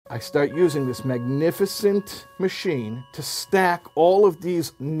I start using this magnificent machine to stack all of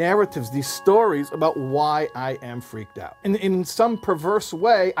these narratives, these stories about why I am freaked out. And in some perverse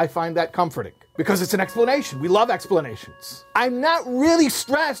way, I find that comforting because it's an explanation. We love explanations. I'm not really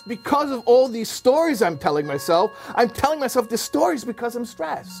stressed because of all these stories I'm telling myself. I'm telling myself these stories because I'm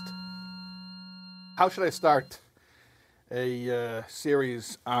stressed. How should I start a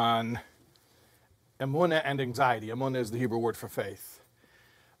series on emunah and anxiety? Emunah is the Hebrew word for faith.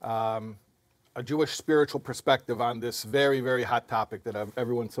 A Jewish spiritual perspective on this very, very hot topic that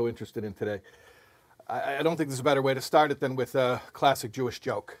everyone's so interested in today. I don't think there's a better way to start it than with a classic Jewish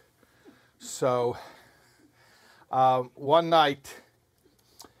joke. So one night,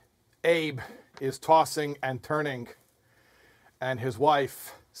 Abe is tossing and turning, and his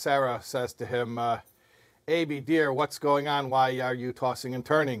wife, Sarah, says to him, Abe, dear, what's going on? Why are you tossing and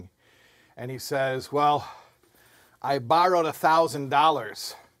turning? And he says, well, I borrowed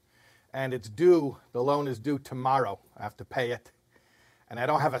 $1,000. And it's due, the loan is due tomorrow. I have to pay it. And I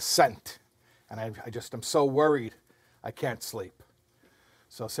don't have a cent. And I'm so worried I can't sleep.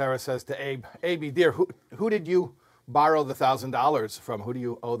 So Sarah says to Abe, Abe, dear, who did you borrow the $1,000 from? Who do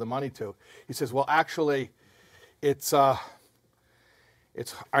you owe the money to? He says, well, actually, it's our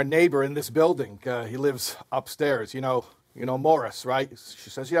neighbor in this building. He lives upstairs. You know Morris, right? She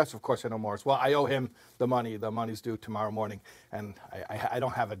says, yes, of course I know Morris. Well, I owe him the money. The money's due tomorrow morning. And I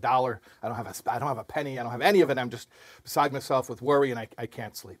don't have $1. I don't have a penny. I don't have any of it. I'm just beside myself with worry, and I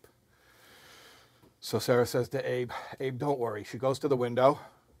can't sleep. So Sarah says to Abe, Abe, don't worry. She goes to the window.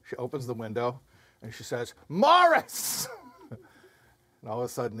 She opens the window, and she says, Morris! And all of a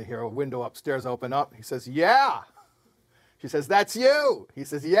sudden, they hear a window upstairs open up. He says, yeah. She says, that's you. He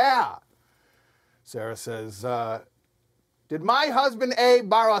says, yeah. Sarah says, did my husband Abe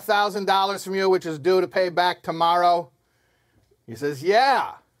borrow $1,000 from you, which is due to pay back tomorrow? He says,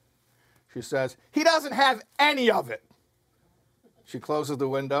 yeah. She says, he doesn't have any of it. She closes the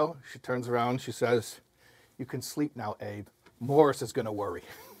window. She turns around. She says, you can sleep now, Abe. Morris is going to worry.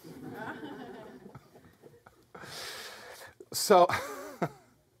 So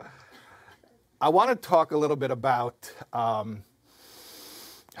I want to talk a little bit about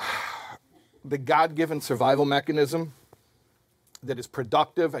the God-given survival mechanism that is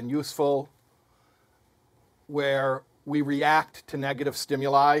productive and useful, where we react to negative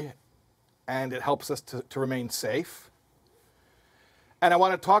stimuli and it helps us to remain safe. And I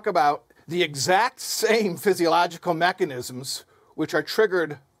want to talk about the exact same physiological mechanisms which are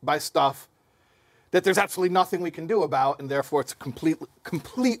triggered by stuff that there's absolutely nothing we can do about, and therefore it's a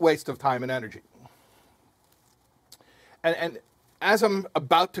complete waste of time and energy. And as I'm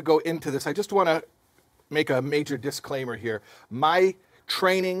about to go into this, I just want to make a major disclaimer here. My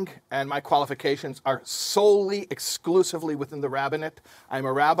training and my qualifications are solely, exclusively within the rabbinate. I'm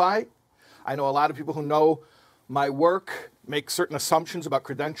a rabbi. I know a lot of people who know my work make certain assumptions about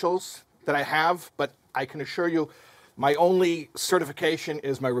credentials that I have, but I can assure you my only certification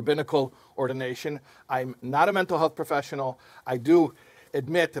is my rabbinical ordination. I'm not a mental health professional. I do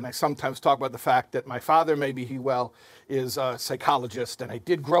admit, and I sometimes talk about the fact that my father, maybe he well, is a psychologist, and I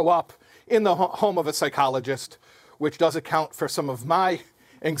did grow up in the home of a psychologist, which does account for some of my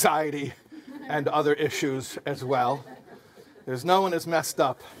anxiety and other issues as well. There's no one as messed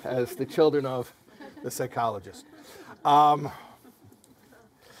up as the children of the psychologist.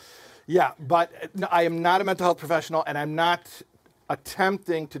 Yeah, but I am not a mental health professional, and I'm not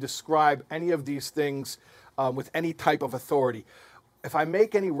attempting to describe any of these things with any type of authority. If I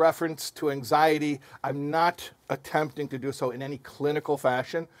make any reference to anxiety, I'm not attempting to do so in any clinical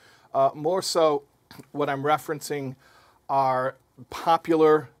fashion. More so, what I'm referencing are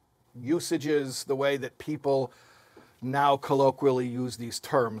popular usages, the way that people now colloquially use these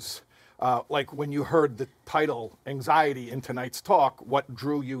terms. Like when you heard the title, Anxiety, in tonight's talk, what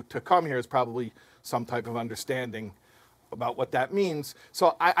drew you to come here is probably some type of understanding about what that means.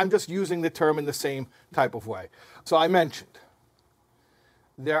 So I'm just using the term in the same type of way. So I mentioned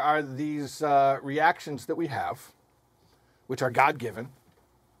there are these reactions that we have, which are God-given.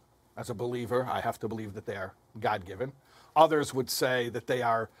 As a believer, I have to believe that they are God-given. Others would say that they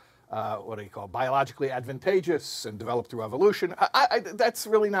are, biologically advantageous and developed through evolution. That's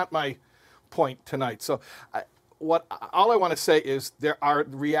really not my point tonight. So all I want to say is there are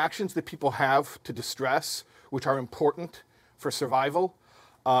reactions that people have to distress, which are important for survival.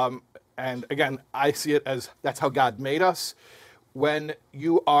 And again, I see it as that's how God made us. When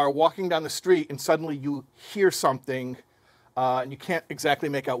you are walking down the street and suddenly you hear something and you can't exactly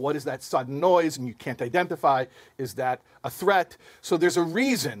make out what is that sudden noise, and you can't identify, is that a threat? So there's a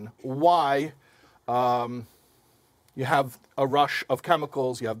reason why You have a rush of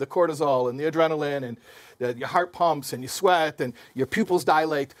chemicals. You have the cortisol and the adrenaline, and your heart pumps, and you sweat, and your pupils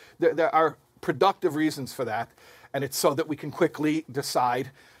dilate. There are productive reasons for that, and it's so that we can quickly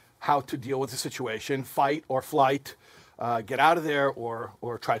decide how to deal with the situation, fight or flight, get out of there,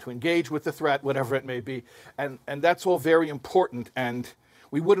 or try to engage with the threat, whatever it may be. And that's all very important, and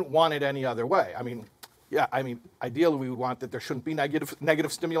we wouldn't want it any other way. Ideally we would want that there shouldn't be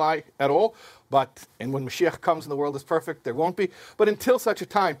negative stimuli at all, and when Mashiach comes and the world is perfect, there won't be. But until such a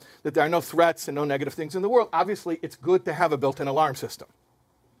time that there are no threats and no negative things in the world, obviously it's good to have a built-in alarm system.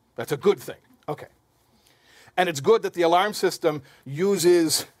 That's a good thing. Okay. And it's good that the alarm system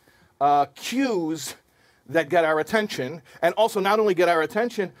uses cues that get our attention, and also not only get our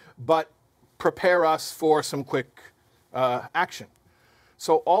attention, but prepare us for some quick action.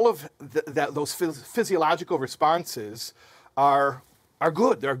 So all of those physiological responses are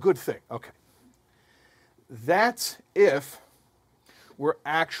good. They're a good thing. Okay. That's if we're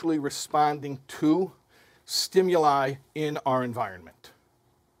actually responding to stimuli in our environment.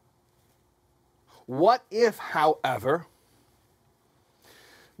 What if, however,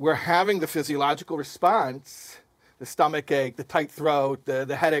 we're having the physiological response, the stomach ache, the tight throat,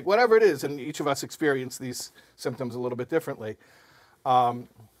 the headache, whatever it is, and each of us experience these symptoms a little bit differently, when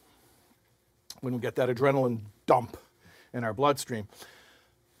we get that adrenaline dump in our bloodstream.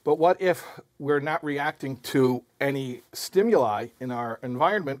 But what if we're not reacting to any stimuli in our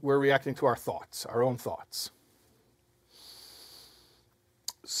environment, we're reacting to our thoughts, our own thoughts?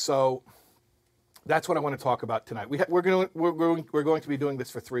 So that's what I want to talk about tonight. We're going to be doing this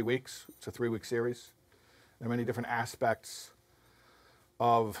for 3 weeks. It's a 3-week series. There are many different aspects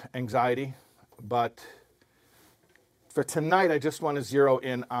of anxiety, but for tonight, I just want to zero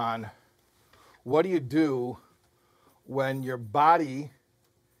in on what do you do when your body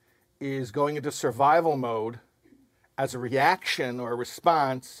is going into survival mode as a reaction or a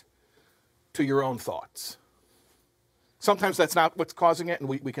response to your own thoughts. Sometimes that's not what's causing it, and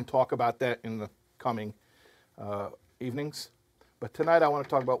we can talk about that in the coming evenings. But tonight I want to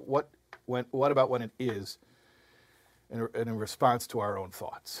talk about what about when it is in response to our own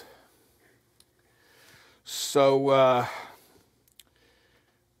thoughts. So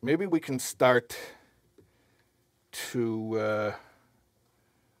maybe we can start to,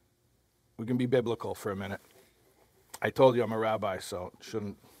 we can be biblical for a minute. I told you I'm a rabbi, so it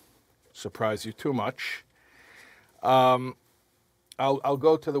shouldn't surprise you too much. I'll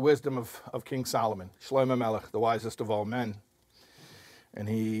go to the wisdom of King Solomon, Shlomo Melech, the wisest of all men. And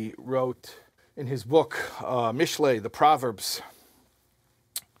he wrote in his book, Mishlei, the Proverbs,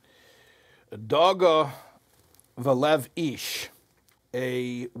 Doga v'lev ish,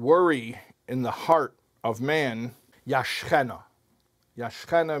 a worry in the heart of man, yashchena.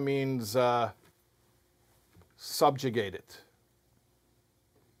 Yashchena means subjugated.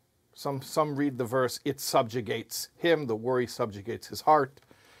 Some read the verse, it subjugates him, the worry subjugates his heart,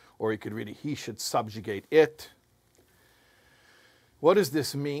 or you could read it, he should subjugate it. What does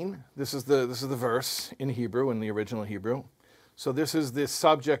this mean? This is the verse in Hebrew, in the original Hebrew. So this is the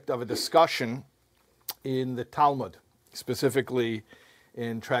subject of a discussion in the Talmud, specifically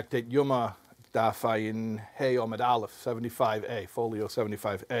in Tractate Yuma, Daf Ayin Hey Omid Aleph, 75a, folio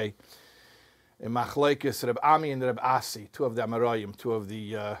 75a. In Machlekes Reb Ami and Reb Asi, two of the Amoraim, two of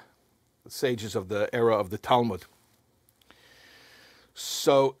the sages of the era of the Talmud.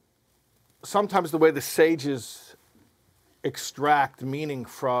 So sometimes the way the sages extract meaning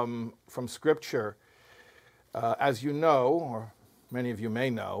from Scripture, as you know, or many of you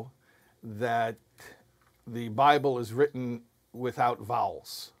may know, that the Bible is written without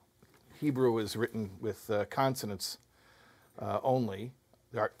vowels. Hebrew is written with consonants only.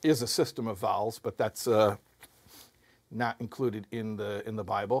 There is a system of vowels, but that's not included in the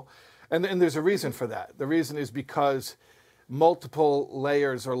Bible. And there's a reason for that. The reason is because multiple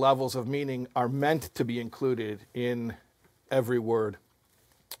layers or levels of meaning are meant to be included in every word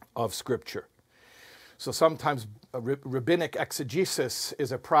of Scripture. So sometimes rabbinic exegesis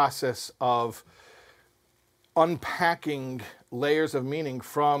is a process of unpacking layers of meaning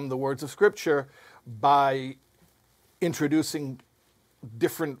from the words of Scripture by introducing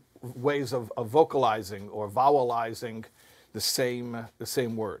different ways of vocalizing or vowelizing the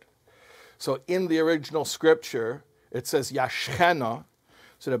same word. So in the original Scripture, it says Yashchena.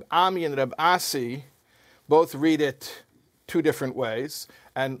 So Reb Ami and Reb Asi both read it two different ways.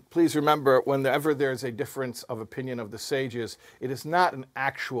 And please remember, whenever there's a difference of opinion of the sages, it is not an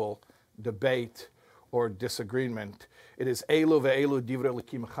actual debate or disagreement. It is Elu ve'elu divrei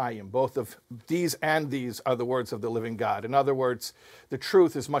Elokim chayim. Both of these and these are the words of the living God. In other words, the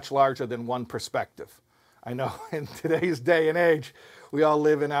truth is much larger than one perspective. I know in today's day and age, we all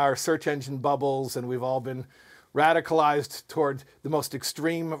live in our search engine bubbles, and we've all been radicalized toward the most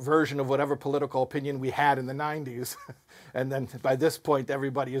extreme version of whatever political opinion we had in the 90s. And then by this point,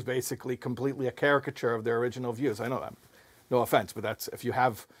 everybody is basically completely a caricature of their original views. I know that. No offense, but that's, if you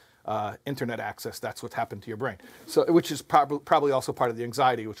have internet access, that's what's happened to your brain. So, which is probably also part of the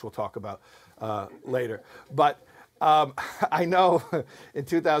anxiety, which we'll talk about later. But I know in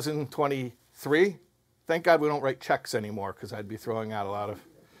 2023, thank God we don't write checks anymore, because I'd be throwing out a lot of,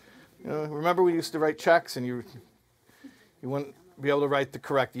 remember we used to write checks and you wouldn't be able to write the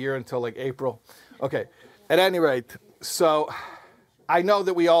correct year until like April. Okay, at any rate, so I know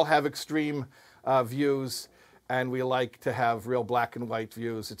that we all have extreme views, and we like to have real black and white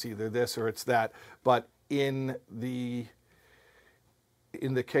views. It's either this or it's that. But in the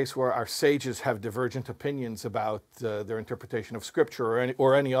case where our sages have divergent opinions about their interpretation of Scripture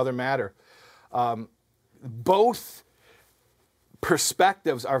or any other matter, both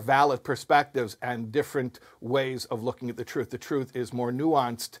perspectives are valid perspectives and different ways of looking at the truth. The truth is more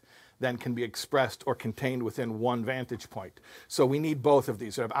nuanced than can be expressed or contained within one vantage point. So we need both of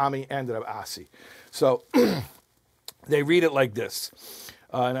these, Reb Ami and Reb Asi. So they read it like this.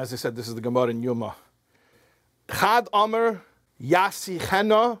 And as I said, this is the Gemara in Yuma. Chad Omer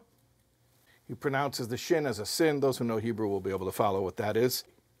Yasichena. He pronounces the shin as a sin. Those who know Hebrew will be able to follow what that is.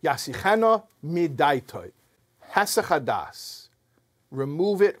 Yasichena midaitoi. Hesach hadas.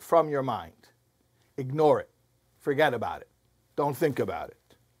 Remove it from your mind. Ignore it. Forget about it. Don't think about it.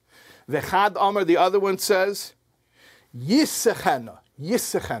 V'chad Omer, the other one says, Yisechena.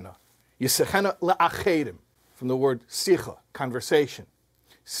 Yisechena. Yisechena la'acherim. From the word sicha, conversation.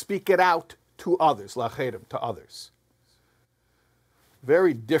 Speak it out to others. La'acherim, to others.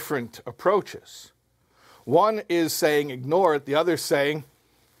 Very different approaches. One is saying ignore it. The other is saying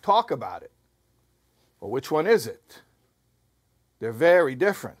talk about it. Well, which one is it? They're very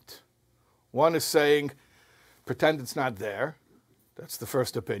different. One is saying, pretend it's not there. That's the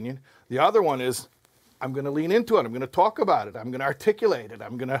first opinion. The other one is, I'm going to lean into it. I'm going to talk about it. I'm going to articulate it.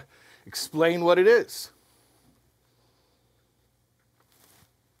 I'm going to explain what it is.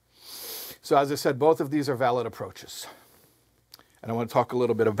 So as I said, both of these are valid approaches. And I want to talk a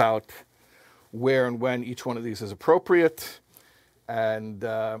little bit about where and when each one of these is appropriate and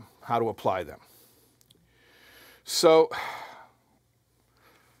how to apply them. So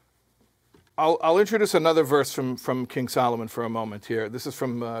I'll introduce another verse from King Solomon for a moment here. This is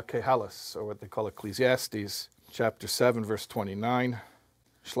from Kehalas, or what they call Ecclesiastes, chapter 7, verse 29.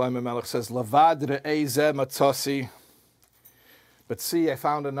 Shlomo Melech says, Lavad re'ei zeh matzasi. But see, I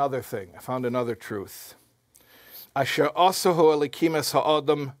found another thing. I found another truth. Asher asahu elikimes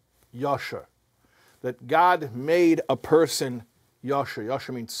ha'adam yasher. That God made a person yasher.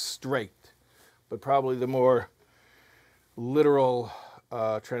 Yasher means straight. But probably the more literal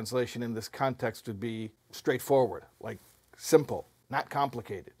translation in this context would be straightforward, like simple, not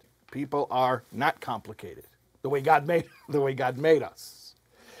complicated. People are not complicated. The way God made us.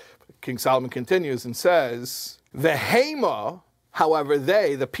 King Solomon continues and says, Vehema, however,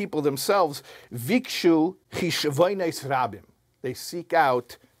 the people themselves, vikshu chishvoines rabim. They seek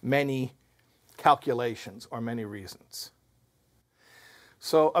out many calculations or many reasons.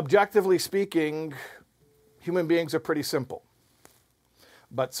 So objectively speaking, human beings are pretty simple.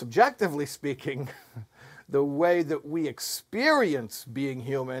 But subjectively speaking, the way that we experience being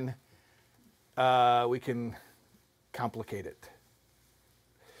human, we can complicate it.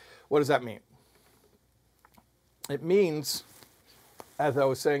 What does that mean? It means, as I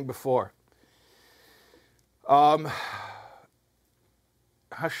was saying before,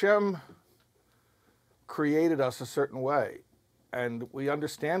 Hashem created us a certain way, and we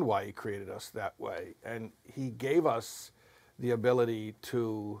understand why He created us that way, and He gave us the ability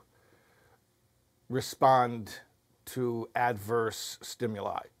to respond to adverse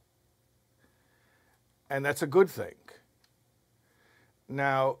stimuli. And that's a good thing.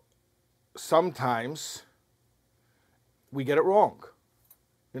 Now, sometimes we get it wrong.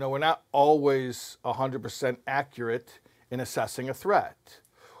 We're not always 100% accurate in assessing a threat.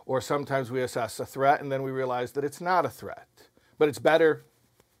 Or sometimes we assess a threat and then we realize that it's not a threat. But it's better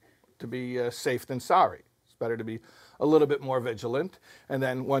to be safe than sorry. It's better to be a little bit more vigilant, and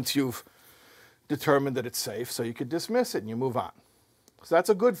then once you've determined that it's safe, so you could dismiss it and you move on. So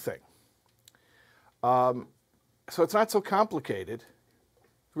that's a good thing. So it's not so complicated.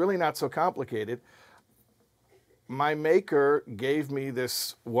 It's really not so complicated. My maker gave me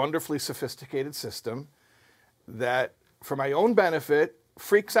this wonderfully sophisticated system that, for my own benefit,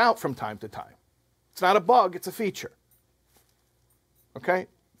 freaks out from time to time. It's not a bug, it's a feature. Okay?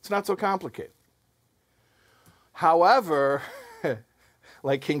 It's not so complicated. However,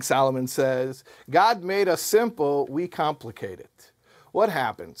 like King Solomon says, God made us simple, we complicate it. What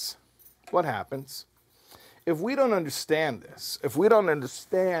happens? What happens? If we don't understand this, if we don't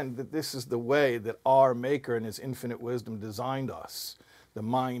understand that this is the way that our Maker in his infinite wisdom designed us, the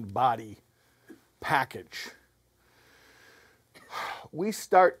mind-body package, we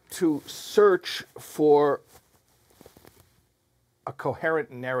start to search for a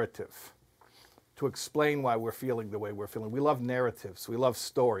coherent narrative to explain why we're feeling the way we're feeling. We love narratives. We love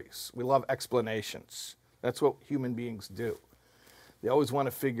stories. We love explanations. That's what human beings do. They always want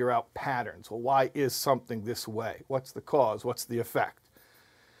to figure out patterns. Well, why is something this way? What's the cause? What's the effect?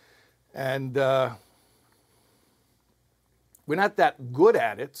 And we're not that good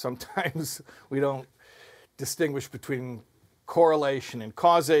at it. Sometimes we don't distinguish between correlation and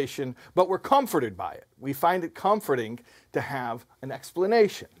causation, but we're comforted by it. We find it comforting to have an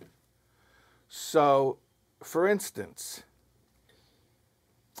explanation. So, for instance,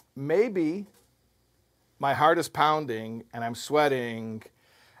 maybe my heart is pounding and I'm sweating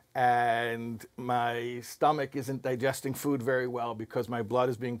and my stomach isn't digesting food very well because my blood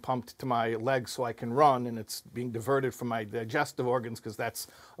is being pumped to my legs so I can run, and it's being diverted from my digestive organs because that's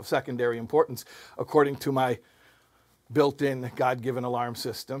of secondary importance according to my built-in God-given alarm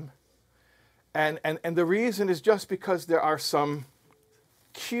system. And the reason is just because there are some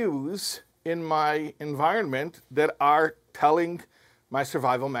cues in my environment that are telling my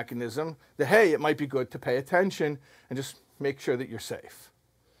survival mechanism that, hey, it might be good to pay attention and just make sure that you're safe.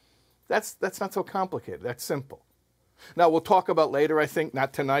 That's not so complicated. That's simple. Now, we'll talk about later, I think,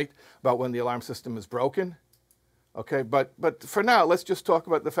 not tonight, about when the alarm system is broken. Okay, but for now, let's just talk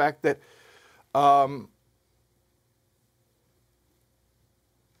about the fact that the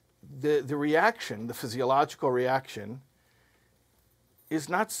reaction, the physiological reaction, is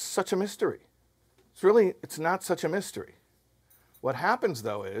not such a mystery. It's not such a mystery. What happens,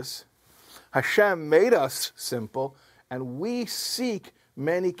 though, is Hashem made us simple, and we seek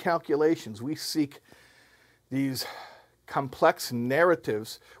many calculations. We seek these complex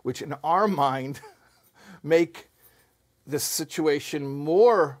narratives, which in our mind make the situation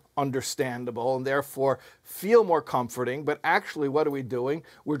more understandable and therefore feel more comforting. But actually, what are we doing?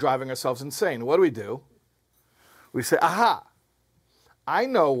 We're driving ourselves insane. What do? We say, aha, I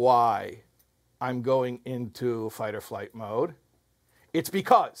know why I'm going into fight or flight mode. It's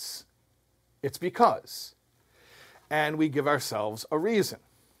because. And we give ourselves a reason.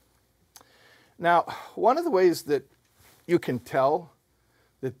 Now, one of the ways that you can tell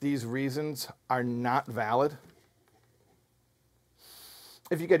that these reasons are not valid,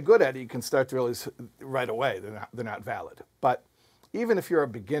 if you get good at it, you can start to realize right away they're not valid. But even if you're a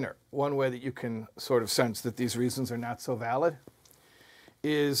beginner, one way that you can sort of sense that these reasons are not so valid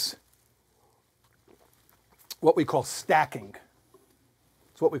is what we call stacking.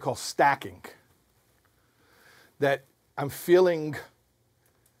 It's what we call stacking. That I'm feeling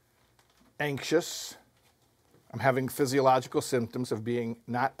anxious, I'm having physiological symptoms of being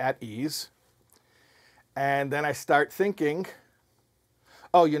not at ease, and then I start thinking,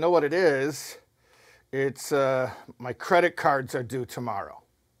 oh, you know what it is? It's my credit cards are due tomorrow.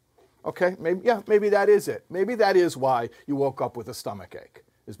 Okay, maybe that is it. Maybe that is why you woke up with a stomach ache,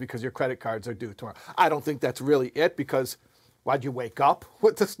 is because your credit cards are due tomorrow. I don't think that's really it, because why'd you wake up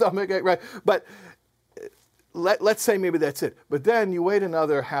with the stomach ache, right? But let's say maybe that's it. But then you wait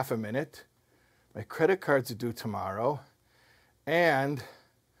another half a minute. My credit cards are due tomorrow, and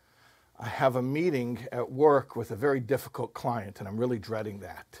I have a meeting at work with a very difficult client, and I'm really dreading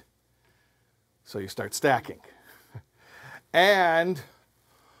that. So you start stacking. And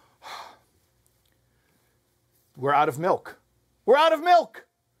we're out of milk. We're out of milk.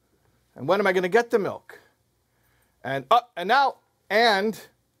 And when am I going to get the milk? And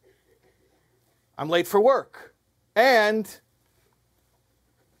I'm late for work. And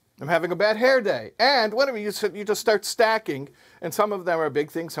I'm having a bad hair day. And whatever, you just start stacking. And some of them are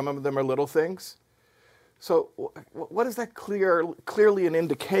big things, some of them are little things. So what is that clearly an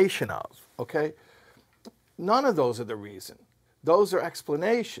indication of? Okay? None of those are the reason. Those are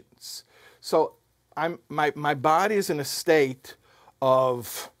explanations. So my body is in a state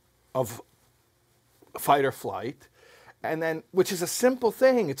of fight or flight, and then, which is a simple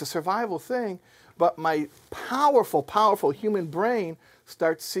thing, it's a survival thing, but my powerful, powerful human brain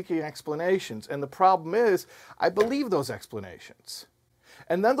starts seeking explanations. And the problem is, I believe those explanations.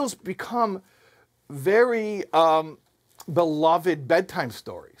 And then those become very beloved bedtime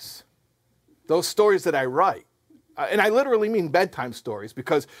stories. Those stories that I write. And I literally mean bedtime stories,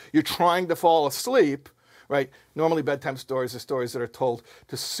 because you're trying to fall asleep, right? Normally bedtime stories are stories that are told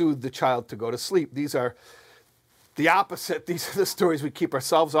to soothe the child to go to sleep. These are the opposite. These are the stories we keep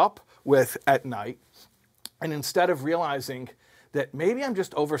ourselves up with at night. And instead of realizing that maybe I'm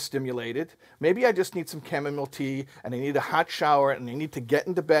just overstimulated, maybe I just need some chamomile tea, and I need a hot shower, and I need to get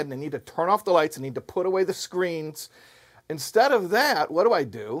into bed, and I need to turn off the lights, I need to put away the screens. Instead of that,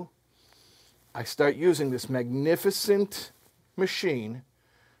 what do? I start using this magnificent machine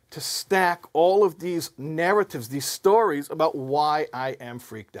to stack all of these narratives, these stories about why I am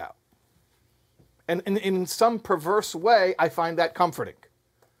freaked out. And in some perverse way, I find that comforting.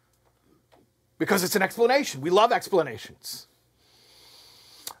 Because it's an explanation. We love explanations.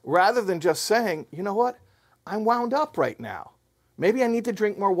 Rather than just saying, you know what, I'm wound up right now. Maybe I need to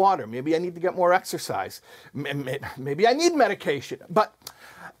drink more water. Maybe I need to get more exercise. Maybe I need medication. But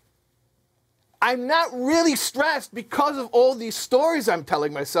I'm not really stressed because of all these stories I'm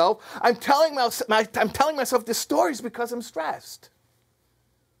telling myself. I'm telling myself these stories because I'm stressed.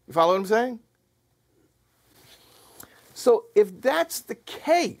 You follow what I'm saying? So if that's the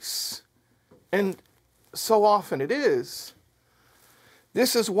case, and so often it is,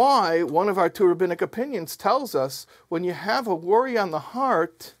 this is why one of our two rabbinic opinions tells us when you have a worry on the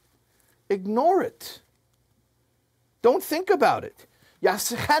heart, ignore it. Don't think about it.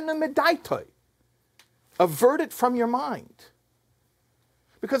 Avert it from your mind.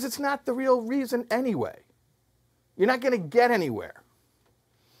 Because it's not the real reason anyway. You're not going to get anywhere.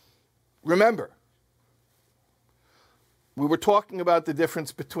 Remember, we were talking about the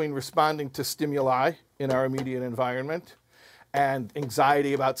difference between responding to stimuli in our immediate environment and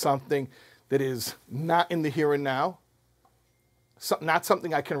anxiety about something that is not in the here and now, not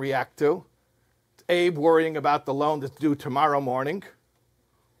something I can react to. Abe worrying about the loan that's due tomorrow morning,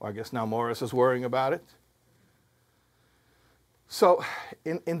 or I guess now Morris is worrying about it. So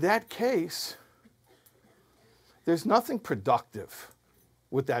in that case, there's nothing productive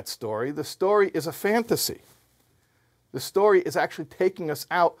with that story. The story is a fantasy. The story is actually taking us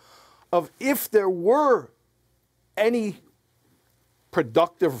out of, if there were any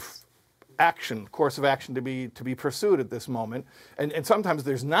productive course of action to be pursued at this moment, and sometimes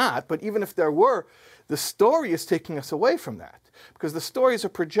there's not, but even if there were, the story is taking us away from that, because the story is a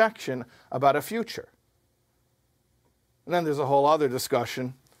projection about a future. And then there's a whole other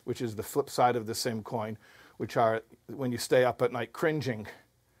discussion, which is the flip side of the same coin, which are when you stay up at night cringing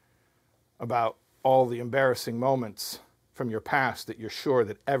about all the embarrassing moments from your past that you're sure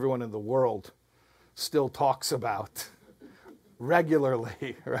that everyone in the world still talks about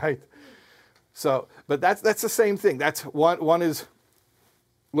regularly, right? So, but that's the same thing. That's one is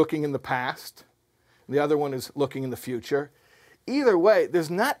looking in the past, and the other one is looking in the future. Either way, there's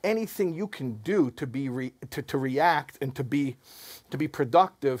not anything you can do to react and to be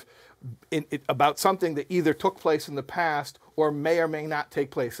productive about something that either took place in the past or may not take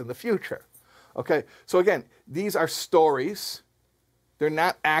place in the future. Okay, so again, these are stories. They're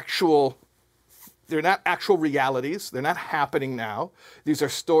not actual realities. They're not happening now. These are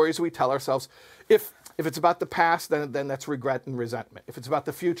stories we tell ourselves. If it's about the past, then that's regret and resentment. If it's about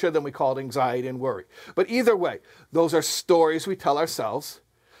the future, then we call it anxiety and worry. But either way, those are stories we tell ourselves.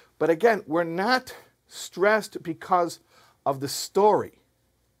 But again, we're not stressed because of the story.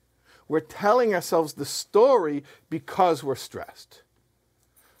 We're telling ourselves the story because we're stressed.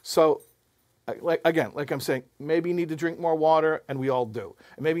 So, like I'm saying, maybe you need to drink more water, and we all do.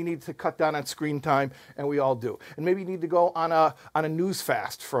 And maybe you need to cut down on screen time, and we all do. And maybe you need to go on a news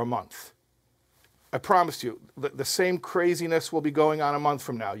fast for a month. I promise you, the same craziness will be going on a month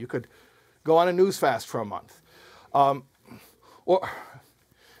from now. You could go on a news fast for a month. Or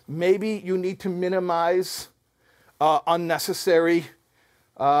maybe you need to minimize unnecessary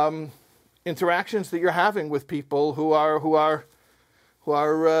interactions that you're having with people who are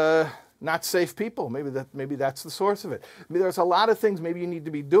not safe people. Maybe that's the source of it. There's a lot of things maybe you need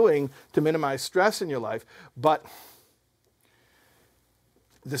to be doing to minimize stress in your life, but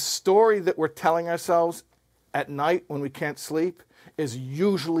the story that we're telling ourselves at night when we can't sleep is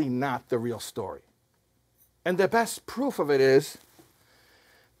usually not the real story. And the best proof of it is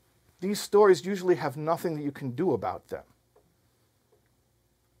these stories usually have nothing that you can do about them.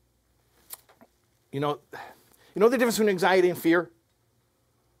 You know the difference between anxiety and fear?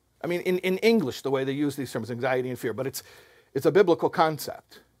 I mean, in English, the way they use these terms, anxiety and fear, but it's a biblical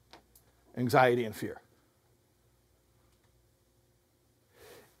concept, anxiety and fear.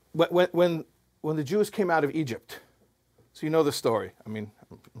 When the Jews came out of Egypt, so you know the story. I mean,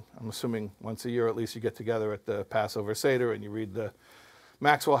 I'm assuming once a year at least you get together at the Passover Seder and you read the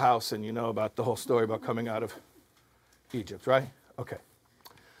Maxwell House and you know about the whole story about coming out of Egypt, right? Okay.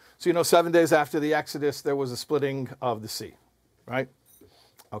 So 7 days after the Exodus, there was a splitting of the sea, right?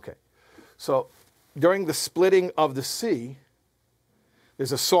 Okay. So during the splitting of the sea,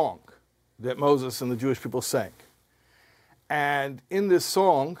 there's a song that Moses and the Jewish people sang. And in this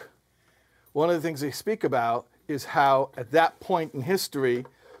song, one of the things they speak about is how at that point in history,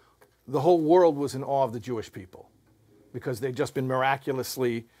 the whole world was in awe of the Jewish people because they'd just been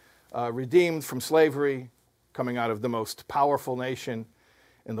miraculously redeemed from slavery, coming out of the most powerful nation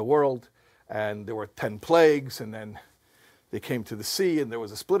in the world. And there were 10 plagues, and then they came to the sea, and there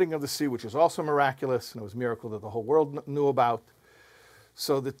was a splitting of the sea, which was also miraculous, and it was a miracle that the whole world knew about.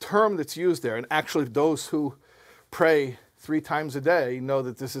 So the term that's used there, and actually those who pray 3 times a day know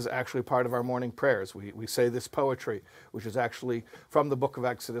that this is actually part of our morning prayers. We say this poetry, which is actually from the book of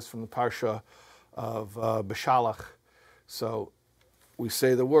Exodus, from the Parsha of Beshalach. So we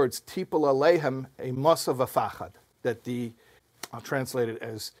say the words, Tipul Alehem Amos V'Fachad, that I'll translate it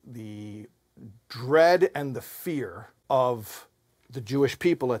as the dread and the fear of the Jewish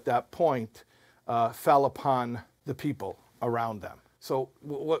people at that point fell upon the people around them. So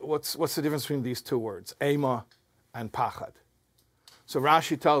what's the difference between these two words, Ema and Pachad? So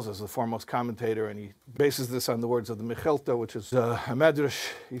Rashi tells us, the foremost commentator, and he bases this on the words of the Mechilta, which is a Medrash.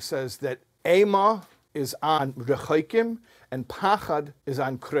 He says that Ema is on Rechoikim and Pachad is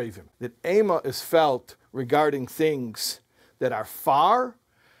on Krevim. That Ema is felt regarding things that are far,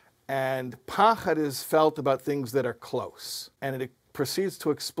 and Pachad is felt about things that are close. And it proceeds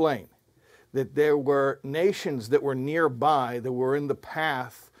to explain that there were nations that were nearby that were in the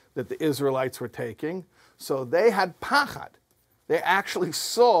path that the Israelites were taking, so they had Pachad. They actually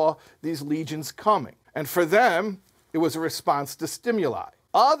saw these legions coming. And for them, it was a response to stimuli.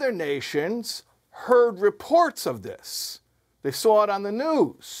 Other nations heard reports of this. They saw it on the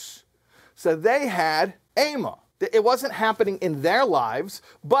news. So they had Ema. It wasn't happening in their lives,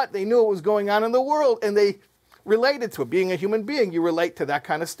 but they knew it was going on in the world, and they related to it. Being a human being, you relate to that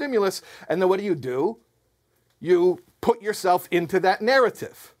kind of stimulus, and then what do? You put yourself into that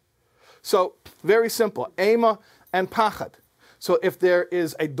narrative. So, very simple, Ema and Pachad. So if there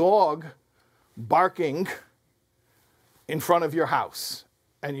is a dog barking in front of your house,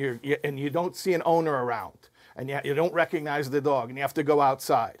 and you don't see an owner around, and you don't recognize the dog, and you have to go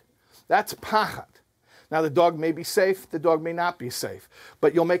outside, that's Pachad. Now, the dog may be safe, the dog may not be safe,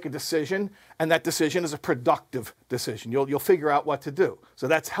 but you'll make a decision, and that decision is a productive decision. You'll figure out what to do. So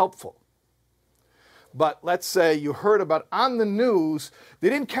that's helpful. But let's say you heard about on the news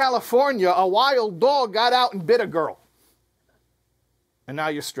that in California, a wild dog got out and bit a girl. And now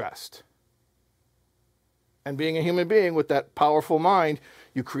you're stressed. And being a human being with that powerful mind,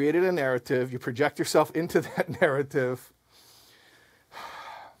 you created a narrative, you project yourself into that narrative,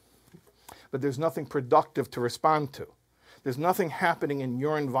 but there's nothing productive to respond to. There's nothing happening in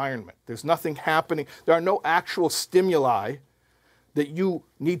your environment. There's nothing happening. There are no actual stimuli that you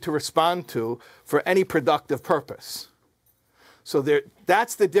need to respond to for any productive purpose. So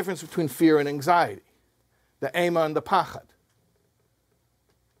that's the difference between fear and anxiety, the Ema and the Pachad.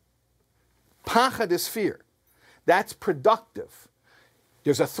 Pachad is fear. That's productive.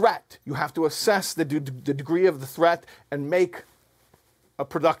 There's a threat. You have to assess the degree of the threat and make a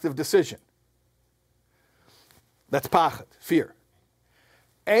productive decision. That's Pachad, fear.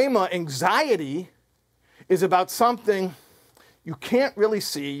 Ema, anxiety, is about something you can't really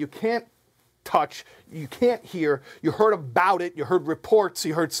see, you can't touch, you can't hear. You heard about it, you heard reports,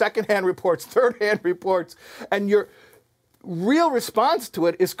 you heard second-hand reports, third-hand reports, and your real response to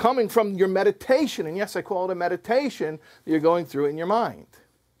it is coming from your meditation. And yes, I call it a meditation that you're going through in your mind.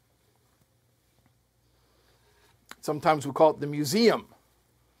 Sometimes we call it the museum.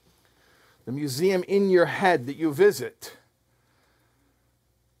 The museum in your head that you visit.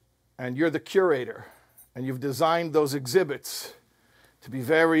 And you're the curator. And you've designed those exhibits to be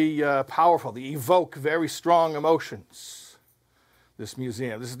very powerful. They evoke very strong emotions. This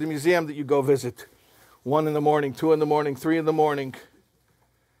museum. This is the museum that you go visit 1 in the morning, 2 in the morning, 3 in the morning.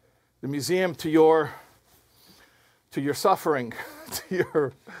 The museum to your suffering,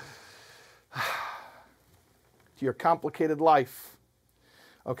 to your complicated life.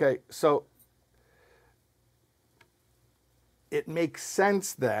 Okay, so it makes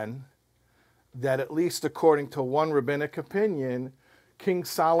sense then that at least according to one rabbinic opinion, King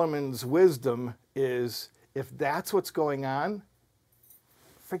Solomon's wisdom is, if that's what's going on,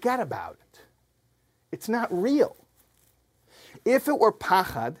 forget about it. It's not real. If it were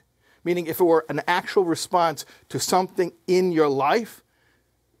pachad, meaning if it were an actual response to something in your life,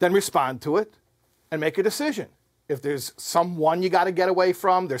 then respond to it and make a decision. If there's someone you got to get away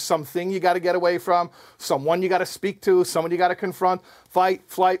from, there's something you got to get away from, someone you got to speak to, someone you got to confront, fight,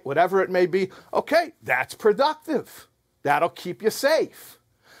 flight, whatever it may be, okay, that's productive. That'll keep you safe.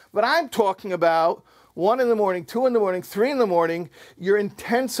 But I'm talking about 1 in the morning, 2 in the morning, 3 in the morning. Your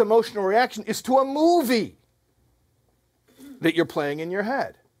intense emotional reaction is to a movie that you're playing in your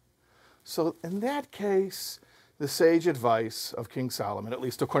head. So in that case, the sage advice of King Solomon, at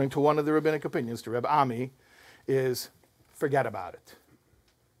least according to one of the rabbinic opinions, to Reb Ami, is forget about it.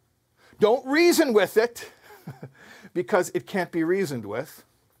 Don't reason with it, because it can't be reasoned with,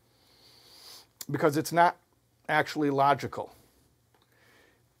 because it's not actually logical.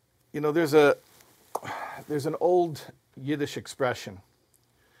 You know, there's an old Yiddish expression,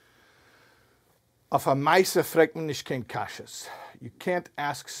 auf a Meise fragt man nicht kein Kasches. You can't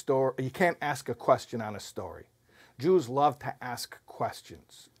ask a question on a story. Jews love to ask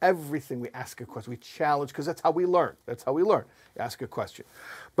questions. Everything we ask a question, we challenge, because that's how we learn. That's how we learn. You ask a question.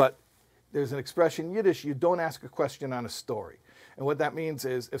 But there's an expression in Yiddish, you don't ask a question on a story. And what that means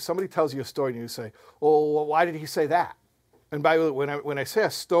is, if somebody tells you a story and you say, oh, well, why did he say that? And by the way, when I say a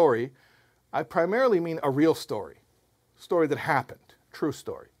story, I primarily mean a real story. Story that happened, true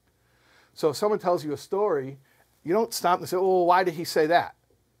story. So if someone tells you a story, you don't stop and say, oh, well, why did he say that?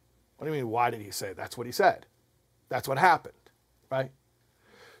 What do you mean, why did he say it? That's what he said. That's what happened, right?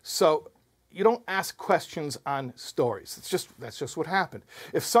 So you don't ask questions on stories. That's just what happened.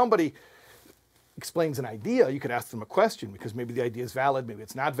 If somebody explains an idea, you could ask them a question, because maybe the idea is valid, maybe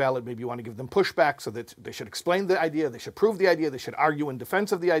it's not valid, maybe you want to give them pushback so that they should explain the idea, they should prove the idea, they should argue in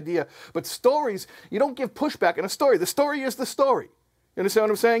defense of the idea. But stories, you don't give pushback in a story. The story is the story. You understand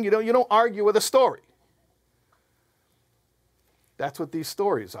what I'm saying? You don't argue with a story. That's what these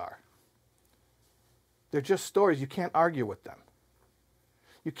stories are. They're just stories. You can't argue with them.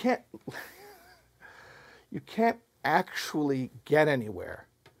 You can't actually get anywhere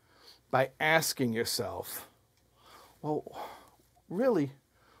by asking yourself, well, really,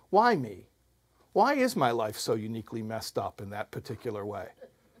 why me? Why is my life so uniquely messed up in that particular way?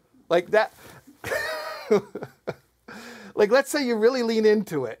 Like that. Like, let's say you really lean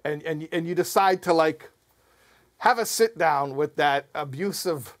into it and you decide to, like, have a sit down with that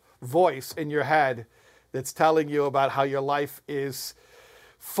abusive voice in your head that's telling you about how your life is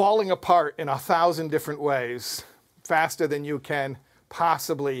falling apart in 1,000 different ways faster than you can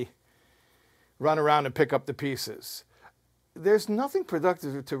possibly run around and pick up the pieces. There's nothing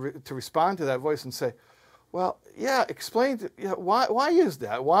productive to respond to that voice and say, well, yeah, explain, why is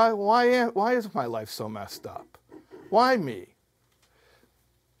that? Why is my life so messed up? Why me?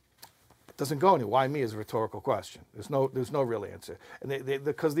 It doesn't go anywhere. Why me is a rhetorical question. There's no real answer. And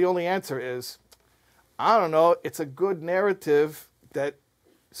because the only answer is, I don't know, it's a good narrative that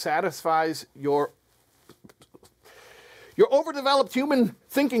satisfies your overdeveloped human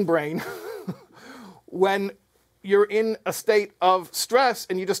thinking brain when you're in a state of stress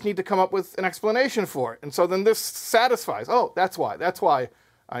and you just need to come up with an explanation for it. And so then this satisfies, oh, that's why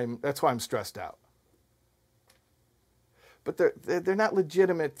I'm stressed out. But they're not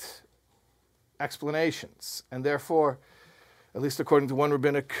legitimate explanations, and therefore, at least according to one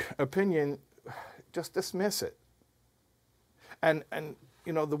rabbinic opinion, just dismiss it. And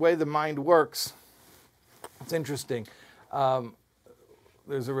you know, the way the mind works, it's interesting.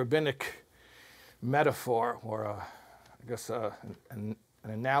 There's a rabbinic metaphor, or I guess an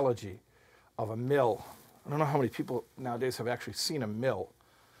analogy of a mill. I don't know how many people nowadays have actually seen a mill,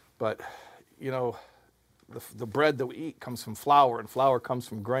 but you know, the bread that we eat comes from flour, and flour comes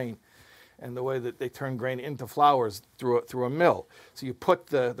from grain. And the way that they turn grain into flour is through a mill. So you put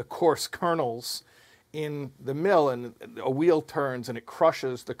the coarse kernels in the mill, and a wheel turns, and it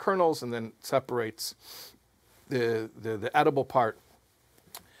crushes the kernels, and then separates the edible part,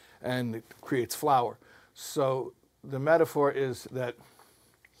 and it creates flour. So the metaphor is that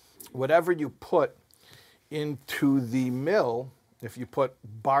whatever you put into the mill, if you put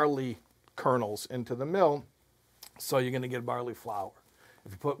barley kernels into the mill, so you're going to get barley flour.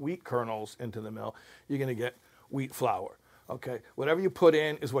 If you put wheat kernels into the mill, you're going to get wheat flour. Okay, whatever you put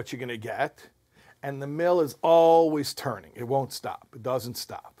in is what you're going to get, and the mill is always turning. It won't stop. It doesn't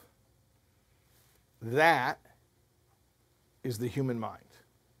stop. That is the human mind.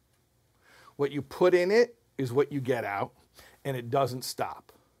 What you put in it is what you get out, and it doesn't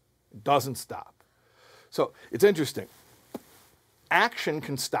stop. It doesn't stop. So it's interesting. Action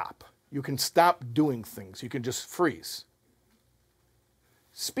can stop. You can stop doing things. You can just freeze.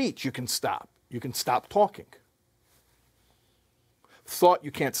 Speech, you can stop. You can stop talking. Thought,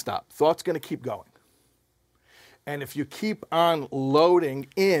 you can't stop. Thought's going to keep going. And if you keep on loading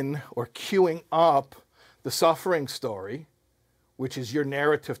in or queuing up the suffering story, which is your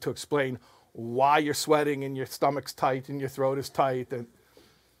narrative to explain why you're sweating and your stomach's tight and your throat is tight, and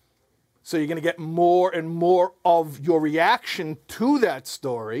So you're going to get more and more of your reaction to that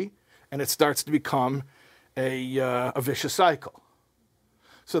story, and it starts to become a vicious cycle.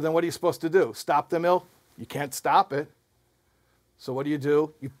 So then what are you supposed to do? Stop the mill? You can't stop it. So what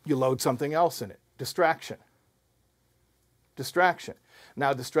do? You load something else in it. Distraction. Distraction.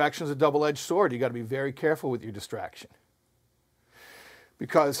 Now, distraction is a double-edged sword. You got to be very careful with your distraction.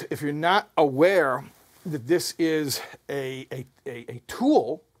 Because if you're not aware that this is a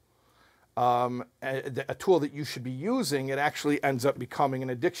tool, a tool that you should be using, it actually ends up becoming an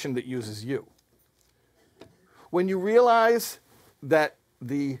addiction that uses you. When you realize that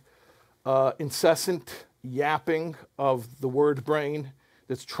the incessant yapping of the word brain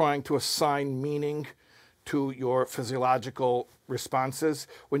that's trying to assign meaning to your physiological responses,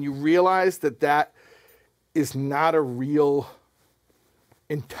 when you realize that that is not a real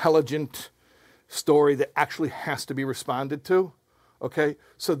intelligent story that actually has to be responded to, okay?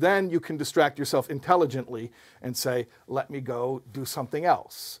 So then you can distract yourself intelligently and say, let me go do something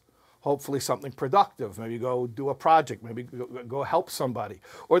else. Hopefully something productive. Maybe go do a project. Maybe go help somebody.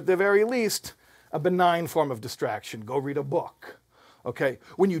 Or at the very least, a benign form of distraction. Go read a book, okay?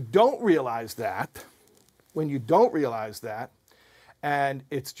 When you don't realize that, and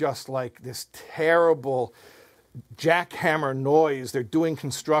it's just like this terrible jackhammer noise. They're doing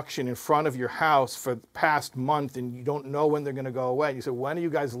construction in front of your house for the past month, and you don't know when they're going to go away. And you say, when are you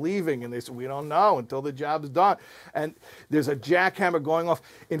guys leaving? And they say, we don't know until the job's done. And there's a jackhammer going off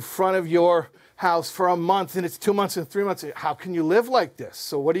in front of your house for a month, and it's 2 months and 3 months. How can you live like this?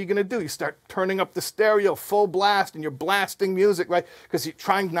 So what are you going to do? You start turning up the stereo full blast, and you're blasting music, right? Because you're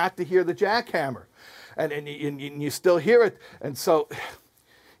trying not to hear the jackhammer. And you still hear it. And so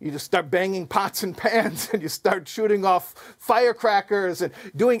you just start banging pots and pans, and you start shooting off firecrackers and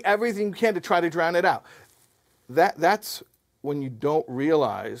doing everything you can to try to drown it out. That's when you don't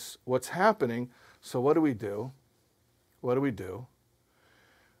realize what's happening. So what do we do?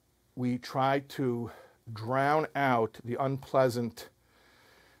 We try to drown out the unpleasant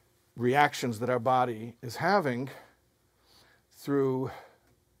reactions that our body is having through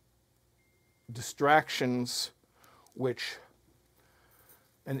distractions, which,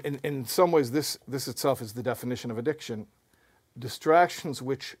 and in some ways this itself is the definition of addiction, distractions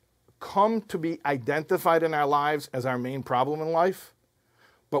which come to be identified in our lives as our main problem in life,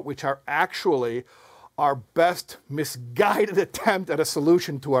 but which are actually our best misguided attempt at a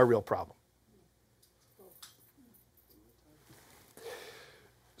solution to our real problem.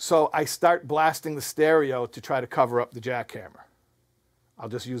 So I start blasting the stereo to try to cover up the jackhammer. I'll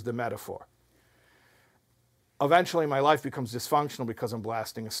just use the metaphor. Eventually, my life becomes dysfunctional because I'm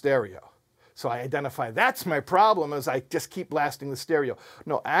blasting a stereo. So I identify that's my problem as I just keep blasting the stereo.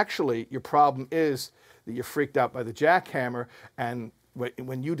 No, actually, your problem is that you're freaked out by the jackhammer, and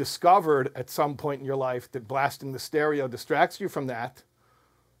when you discovered at some point in your life that blasting the stereo distracts you from that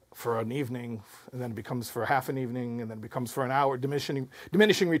for an evening, and then it becomes for half an evening, and then it becomes for an hour,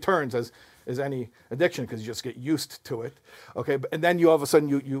 diminishing returns as any addiction, because you just get used to it. Okay, and then you all of a sudden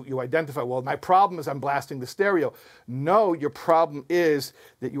you identify, well, my problem is I'm blasting the stereo. No, your problem is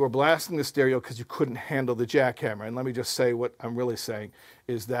that you were blasting the stereo because you couldn't handle the jackhammer. And let me just say what I'm really saying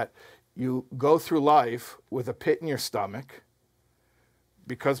is that you go through life with a pit in your stomach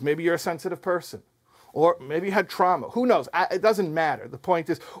because maybe you're a sensitive person. Or maybe you had trauma. Who knows? It doesn't matter. The point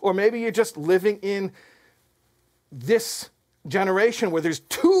is, or maybe you're just living in this generation where there's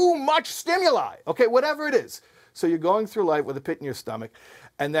too much stimuli. Okay, whatever it is. So you're going through life with a pit in your stomach,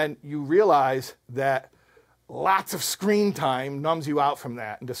 and then you realize that lots of screen time numbs you out from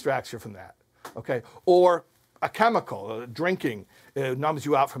that and distracts you from that. Okay, or a chemical, drinking, numbs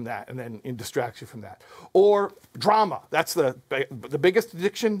you out from that and then it distracts you from that. Or drama. That's the biggest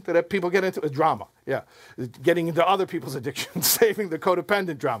addiction that people get into is drama. Yeah, getting into other people's addictions, saving the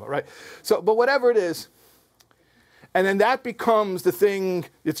codependent drama, right? So, but whatever it is, and then that becomes the thing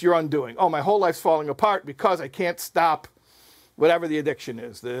that's your undoing. Oh, my whole life's falling apart because I can't stop whatever the addiction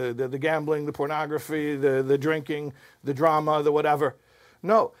is, the gambling, the pornography, the drinking, the drama, the whatever.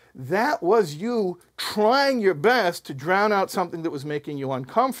 No, that was you trying your best to drown out something that was making you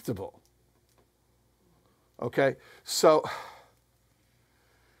uncomfortable. Okay, so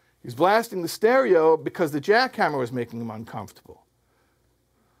he's blasting the stereo because the jackhammer was making him uncomfortable.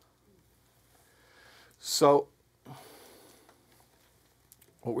 So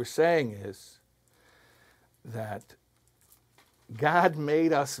what we're saying is that God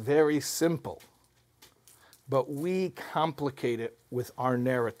made us very simple, but we complicate it with our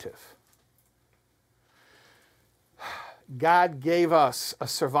narrative. God gave us a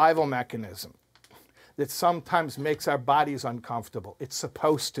survival mechanism that sometimes makes our bodies uncomfortable. It's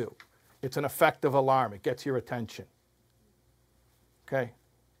supposed to. It's an effective alarm. It gets your attention. Okay?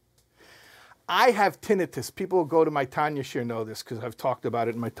 I have tinnitus. People who go to my Tanya Shir know this because I've talked about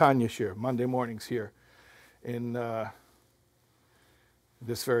it in my Tanya Shir, Monday mornings here in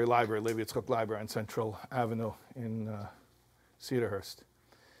this very library, Levi Yitzchak Library on Central Avenue in Cedarhurst.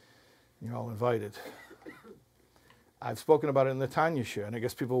 You're all invited. I've spoken about it in the Tanya Shir, and I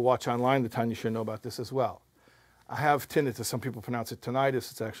guess people who watch online the Tanya Shir know about this as well. I have tinnitus. Some people pronounce it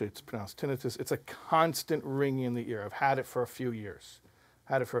tinnitus. It's pronounced tinnitus. It's a constant ringing in the ear. I've had it for a few years.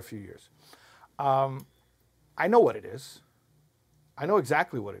 I know what it is. I know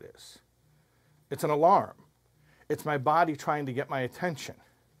exactly what it is. It's an alarm. It's my body trying to get my attention.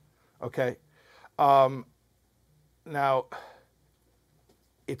 Okay? Now,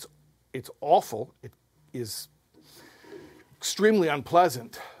 it's awful. It is extremely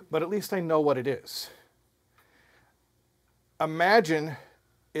unpleasant, but at least I know what it is. Imagine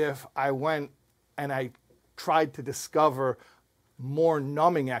if I went and I tried to discover more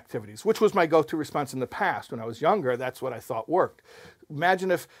numbing activities, which was my go-to response in the past. When I was younger, that's what I thought worked.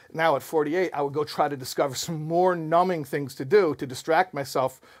 Imagine if now at 48, I would go try to discover some more numbing things to do to distract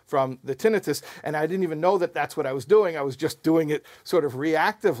myself from the tinnitus, and I didn't even know that that's what I was doing. I was just doing it sort of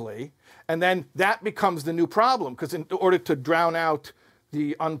reactively, and then that becomes the new problem, because in order to drown out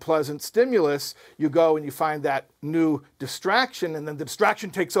the unpleasant stimulus, you go and you find that new distraction, and then the distraction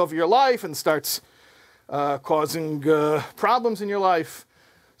takes over your life and starts causing problems in your life.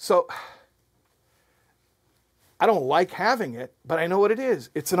 So I don't like having it, but I know what it is.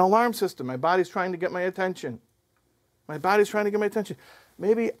 It's an alarm system. My body's trying to get my attention.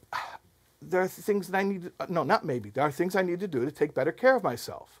 Maybe there are things that I need to, no, not maybe. There are things I need to do to take better care of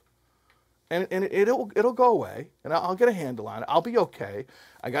myself. And it'll go away, and I'll get a handle on it. I'll be okay.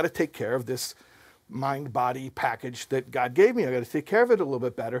 I got to take care of this mind-body package that God gave me. I got to take care of it a little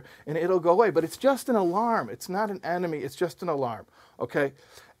bit better, and it'll go away. But it's just an alarm. It's not an enemy. It's just an alarm, okay?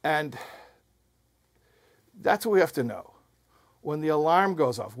 And that's what we have to know. When the alarm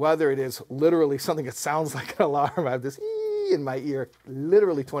goes off, whether it is literally something that sounds like an alarm, I have this ee in my ear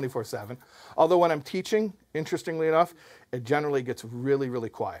literally 24/7. Although when I'm teaching, interestingly enough, it generally gets really, really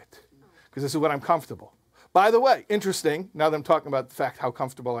quiet because this is when I'm comfortable. By the way, interesting, now that I'm talking about the fact how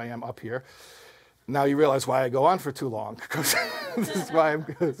comfortable I am up here, now you realize why I go on for too long, because this is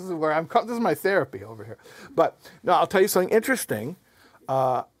my therapy over here. But no, I'll tell you something interesting.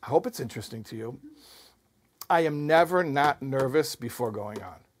 I hope it's interesting to you. I am never not nervous before going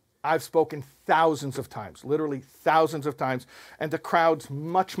on. I've spoken thousands of times, literally thousands of times, and the crowd's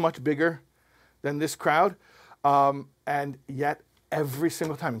much, much bigger than this crowd. And yet, every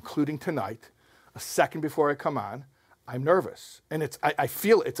single time, including tonight, a second before I come on, I'm nervous. And I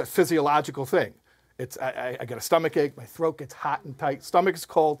feel it's a physiological thing. I get a stomach ache, my throat gets hot and tight, stomach is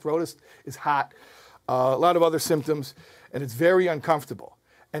cold, throat is hot, a lot of other symptoms, and it's very uncomfortable.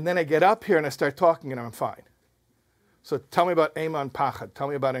 And then I get up here and I start talking and I'm fine. So tell me about Ema and Pachad. Tell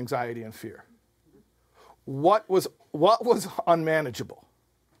me about anxiety and fear. What was unmanageable?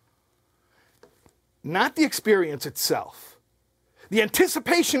 Not the experience itself. The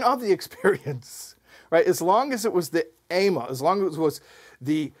anticipation of the experience, right? As long as it was the Ema, as long as it was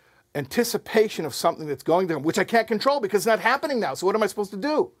the anticipation of something that's going to come, which I can't control because it's not happening now. So what am I supposed to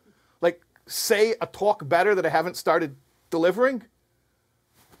do? Like say a talk better that I haven't started delivering?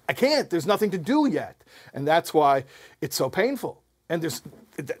 I can't. There's nothing to do yet. And that's why it's so painful. And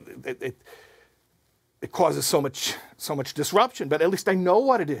it causes so much disruption. But at least I know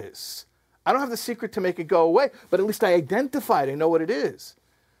what it is. I don't have the secret to make it go away, but at least I identify it. I know what it is.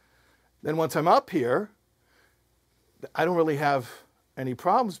 Then once I'm up here, I don't really have any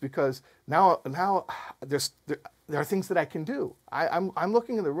problems because now there are things that I can do. I'm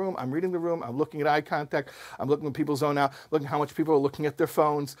looking in the room, I'm reading the room, I'm looking at eye contact, I'm looking at people's zone out, looking how much people are looking at their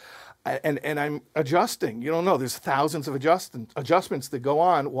phones, and I'm adjusting. You don't know, there's thousands of adjustments that go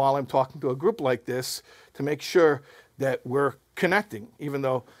on while I'm talking to a group like this to make sure that we're connecting, even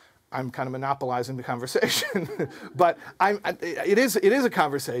though I'm kind of monopolizing the conversation, but it is a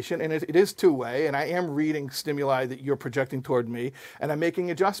conversation, and it is two-way, and I am reading stimuli that you're projecting toward me, and I'm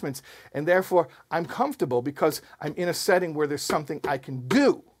making adjustments, and therefore I'm comfortable because I'm in a setting where there's something I can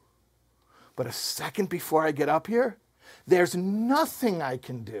do. But a second before I get up here, there's nothing I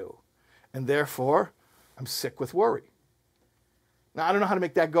can do, and therefore I'm sick with worry. Now, I don't know how to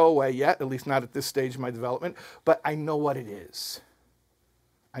make that go away yet, at least not at this stage of my development, but I know what it is.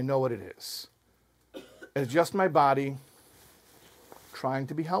 I know what it is. It's just my body trying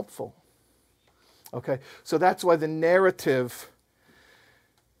to be helpful. Okay? So that's why the narrative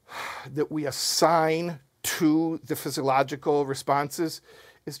that we assign to the physiological responses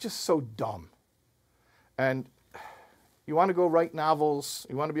is just so dumb. And you want to go write novels,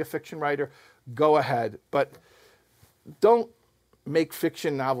 you want to be a fiction writer, go ahead. But don't make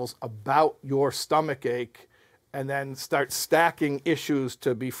fiction novels about your stomach ache and then start stacking issues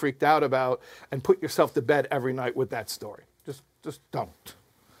to be freaked out about and put yourself to bed every night with that story. Just don't.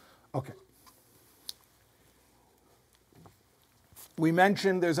 Okay. We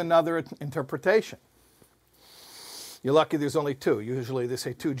mentioned there's another interpretation. You're lucky there's only two. Usually they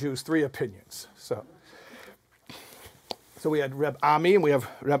say 2 Jews, 3 opinions. So we had Reb Ami and we have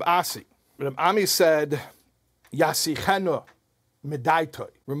Reb Asi. Reb Ami said, Yasichenu medaitoi.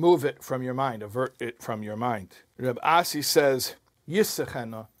 Remove it from your mind, avert it from your mind. Reb Asi says,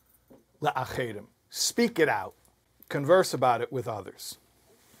 Yisachenu la'acherim. Speak it out. Converse about it with others.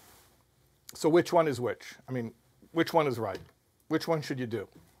 So which one is which? I mean, which one is right? Which one should you do?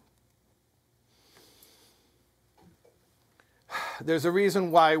 There's a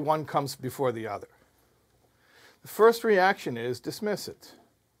reason why one comes before the other. The first reaction is dismiss it,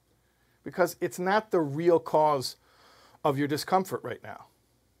 because it's not the real cause of your discomfort right now.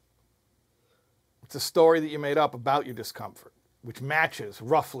 It's a story that you made up about your discomfort, which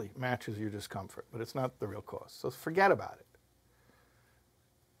roughly matches your discomfort, but it's not the real cause. So forget about it.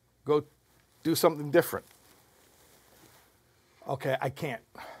 Go do something different. Okay, I can't.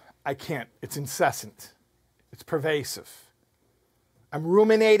 It's incessant. It's pervasive. I'm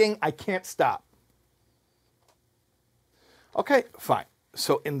ruminating. I can't stop. Okay, fine.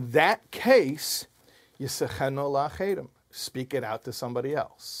 So in that case, Yisachenu la'acherim. Speak it out to somebody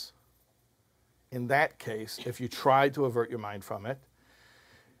else. In that case, if you try to avert your mind from it,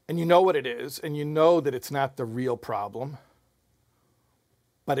 and you know what it is, and you know that it's not the real problem,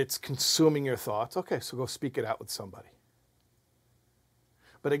 but it's consuming your thoughts, okay, so go speak it out with somebody.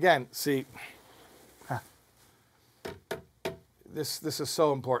 But again, see, this is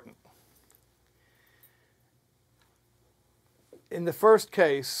so important. In the first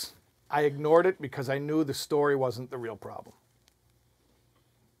case, I ignored it because I knew the story wasn't the real problem.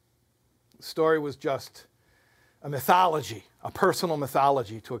 The story was just a mythology, a personal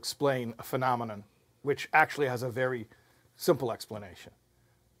mythology to explain a phenomenon, which actually has a very simple explanation.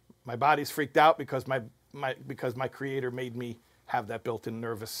 My body's freaked out because my creator made me have that built-in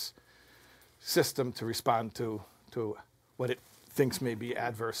nervous system to respond to what it thinks may be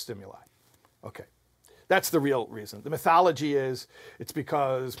adverse stimuli. Okay. That's the real reason. The mythology is it's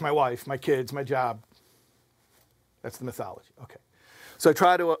because my wife, my kids, my job. That's the mythology. Okay. So I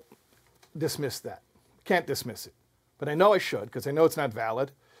try to dismiss that. Can't dismiss it. But I know I should because I know it's not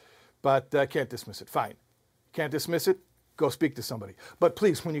valid, but I can't dismiss it. Fine. Can't dismiss it? Go speak to somebody. But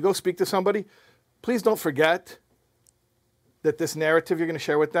please, when you go speak to somebody, please don't forget that this narrative you're going to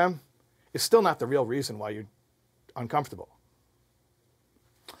share with them is still not the real reason why you're uncomfortable.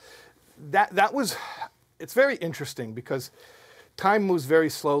 It's very interesting because time moves very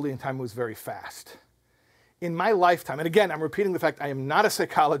slowly and time moves very fast. In my lifetime, and again, I'm repeating the fact I am not a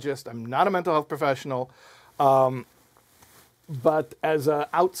psychologist, I'm not a mental health professional, but as an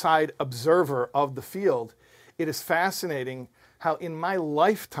outside observer of the field, it is fascinating how in my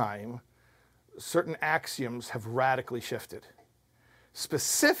lifetime, certain axioms have radically shifted,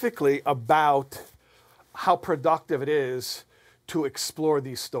 specifically about how productive it is to explore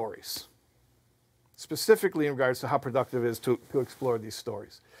these stories. Specifically in regards to how productive it is to explore these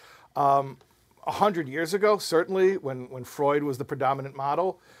stories. 100 years ago, certainly, when Freud was the predominant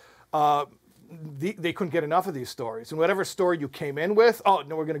model, they couldn't get enough of these stories. And whatever story you came in with, oh,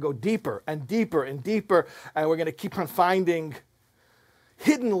 no, we're going to go deeper and deeper and deeper, and we're going to keep on finding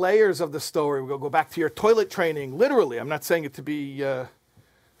hidden layers of the story. We're going to go back to your toilet training, literally. I'm not saying it to be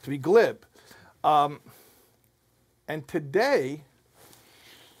glib. And today,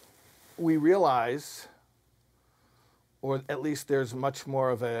 we realize, or at least there's much more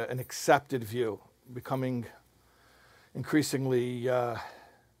of an accepted view, becoming increasingly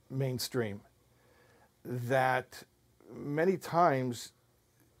mainstream, that many times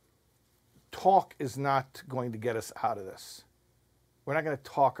talk is not going to get us out of this. We're not going to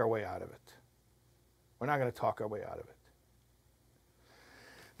talk our way out of it. We're not going to talk our way out of it.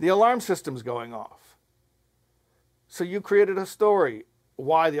 The alarm system's going off. So you created a story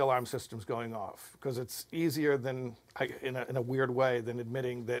why the alarm system's going off, because it's easier than, in a weird way, than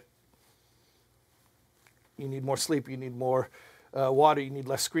admitting that you need more sleep, you need more water, you need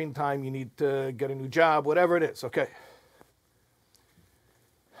less screen time, you need to get a new job, whatever it is, okay.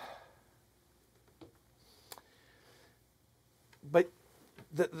 But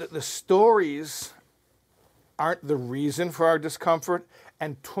the stories aren't the reason for our discomfort,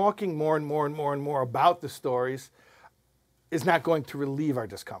 and talking more and more and more and more about the stories is not going to relieve our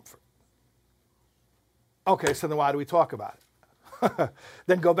discomfort. Okay, so then why do we talk about it?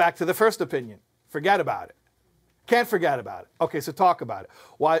 Then go back to the first opinion. Forget about it. Can't forget about it. Okay, so talk about it.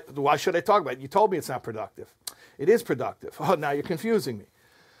 Why should I talk about it? You told me it's not productive. It is productive. Oh, now you're confusing me.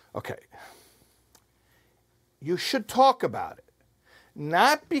 Okay. You should talk about it.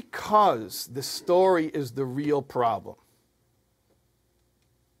 Not because the story is the real problem.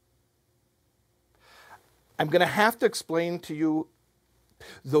 I'm going to have to explain to you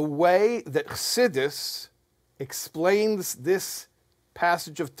the way that Chassidus explains this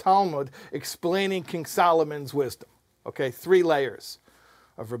passage of Talmud, explaining King Solomon's wisdom. Okay, 3 layers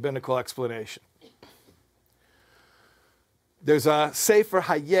of rabbinical explanation. There's a Sefer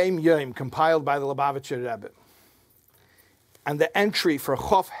Hayom Yom compiled by the Lubavitcher Rebbe. And the entry for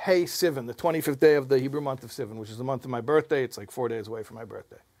Chof Hei Sivan, the 25th day of the Hebrew month of Sivan, which is the month of my birthday. It's like 4 days away from my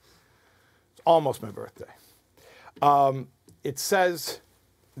birthday. It's almost my birthday. It says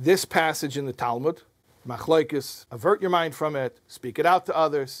this passage in the Talmud, Machlokes, avert your mind from it, speak it out to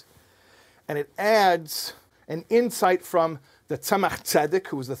others. And it adds an insight from the Tzemach Tzedek,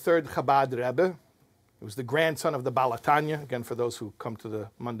 who was the 3rd Chabad Rebbe. He was the grandson of the Baal HaTanya. Again, for those who come to the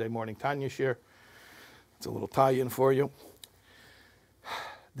Monday morning Tanya shir, it's a little tie-in for you.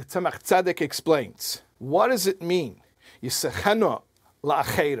 The Tzemach Tzedek explains, what does it mean? Yisecheno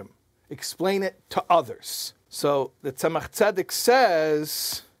la'acherim. Explain it to others. So the Tzemach Tzedek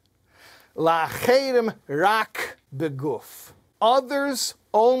says, la'acherim rak beguf. Others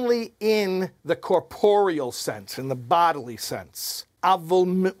only in the corporeal sense, in the bodily sense. Avol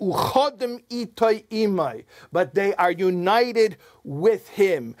me'uchodim itay imay, but they are united with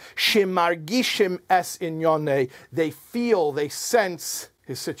him. Shemargishim es inyone. They feel, they sense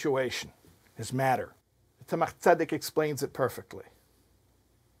his situation, his matter. The Tzemach Tzedek explains it perfectly.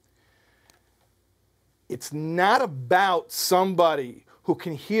 It's not about somebody who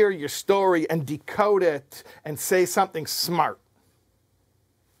can hear your story and decode it and say something smart.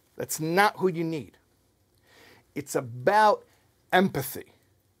 That's not who you need. It's about empathy.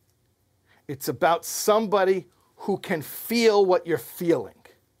 It's about somebody who can feel what you're feeling.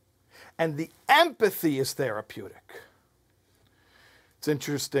 And the empathy is therapeutic. It's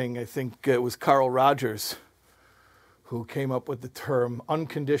interesting, I think it was Carl Rogers who came up with the term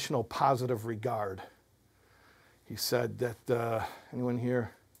unconditional positive regard. He said that, anyone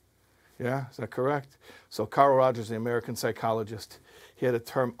here? Yeah, is that correct? So Carl Rogers, the American psychologist, he had a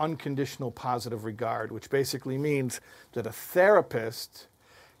term unconditional positive regard, which basically means that a therapist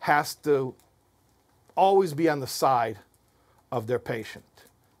has to always be on the side of their patient.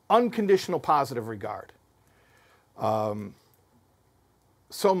 Unconditional positive regard.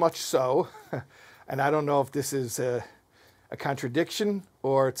 So much so, and I don't know if this is a contradiction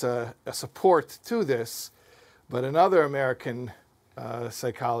or it's a support to this, but another American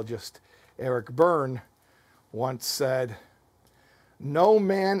psychologist, Eric Berne, once said, no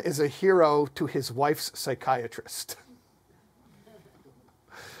man is a hero to his wife's psychiatrist.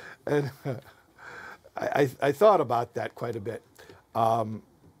 And I thought about that quite a bit.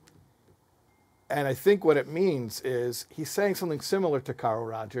 And I think what it means is he's saying something similar to Carl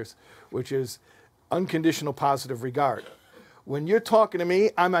Rogers, which is unconditional positive regard. When you're talking to me,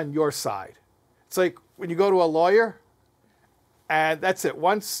 I'm on your side. It's like when you go to a lawyer, and that's it.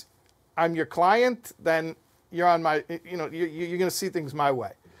 Once I'm your client, then you're on my, you're going to see things my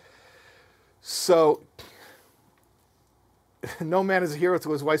way. So no man is a hero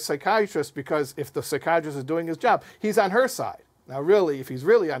to his wife's psychiatrist, because if the psychiatrist is doing his job, he's on her side. Now, really, if he's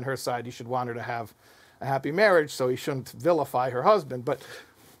really on her side, he should want her to have a happy marriage, so he shouldn't vilify her husband. But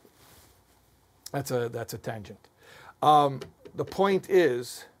that's a tangent. The point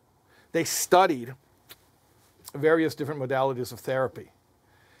is, they studied various different modalities of therapy.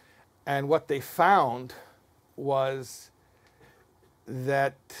 And what they found was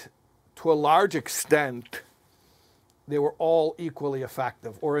that, to a large extent, they were all equally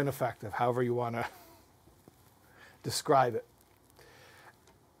effective or ineffective, however you want to describe it.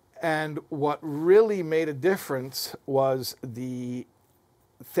 And what really made a difference was the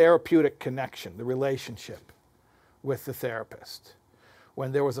therapeutic connection, the relationship with the therapist.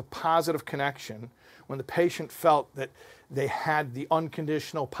 When there was a positive connection, when the patient felt that they had the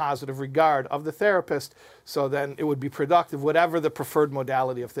unconditional positive regard of the therapist, so then it would be productive, whatever the preferred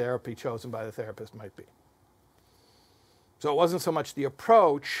modality of therapy chosen by the therapist might be. So it wasn't so much the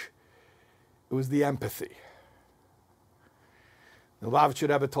approach, it was the empathy. The Lubavitcher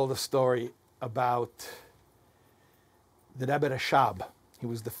Rebbe told a story about the Rebbe Rashab. He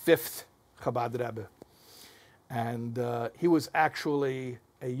was the 5th Chabad Rebbe. And he was actually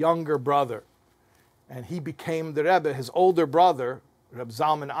a younger brother. and he became the Rebbe. His older brother, Reb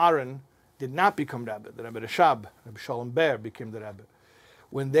Zalman Aaron, did not become Rebbe. The Rebbe Rashab, Reb Shalom Ber, became the Rebbe.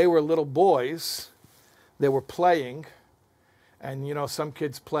 When they were little boys, they were playing, and you know, some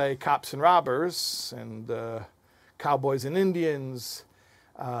kids play cops and robbers and cowboys and Indians,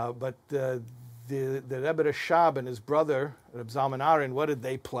 but the Rebbe Rashab and his brother, Reb Zalman Aaron, what did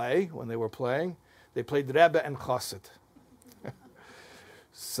they play when they were playing? They played Rebbe and Chassid.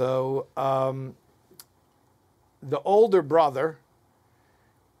 So the older brother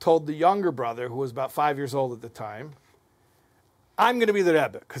told the younger brother, who was about 5 years old at the time, I'm going to be the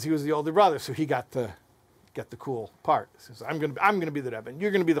Rebbe, because he was the older brother, so he got to get the cool part. He says, I'm going to be the Rebbe, and you're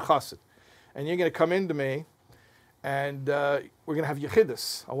going to be the Chassid. And you're going to come into me, and we're going to have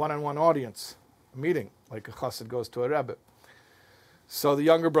Yechidus, a one-on-one audience, a meeting, like a Chassid goes to a Rebbe. So the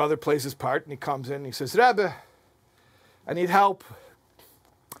younger brother plays his part, and he comes in, and he says, Rebbe, I need help.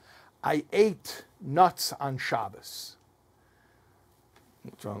 I ate nuts on Shabbos.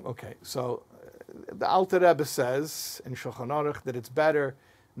 What's wrong? Okay, so the Alter Rebbe says in Shulchan Aruch that it's better,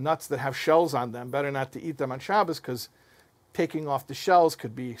 nuts that have shells on them, better not to eat them on Shabbos, because taking off the shells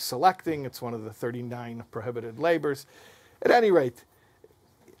could be selecting. It's one of the 39 prohibited labors. At any rate,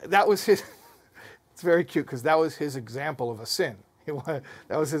 that was his, it's very cute, because that was his example of a sin. That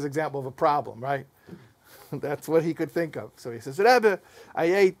was his example of a problem, right? That's what he could think of. So he says, Rebbe, I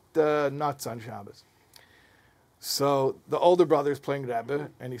ate nuts on Shabbos. So the older brother is playing Rebbe,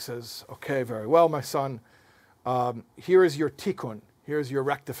 and he says, okay, very well, my son. Here is your tikkun. Here's your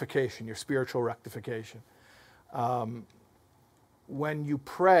rectification, your spiritual rectification. When you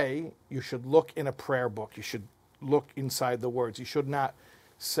pray, you should look in a prayer book. You should look inside the words. You should not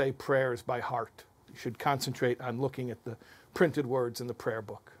say prayers by heart. You should concentrate on looking at the printed words in the prayer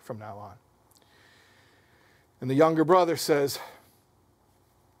book from now on. And the younger brother says,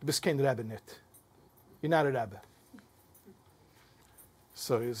 "Du bist kein Rebbe nicht. You're not a Rebbe."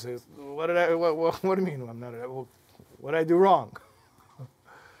 So he says, what do you mean I'm not a Rebbe? Well, what did I do wrong?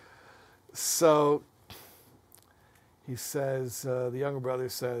 So he says, the younger brother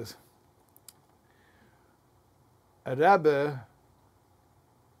says, a Rebbe,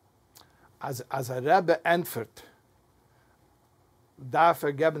 as a Rebbe entfert, darf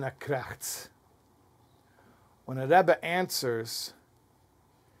geben a krachts. When a Rebbe answers,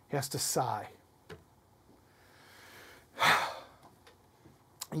 he has to sigh.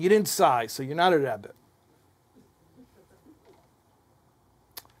 And you didn't sigh, so you're not a Rebbe.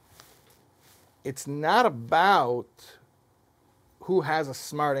 It's not about who has a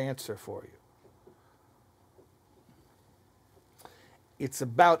smart answer for you. It's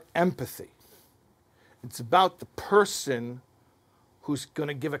about empathy. It's about the person who's going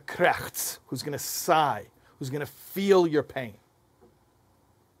to give a krechts, who's going to sigh, who's going to feel your pain.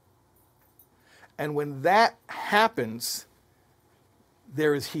 And when that happens,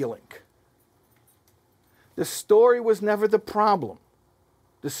 there is healing. The story was never the problem.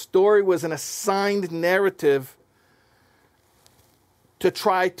 The story was an assigned narrative to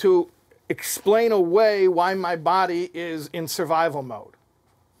try to explain away why my body is in survival mode.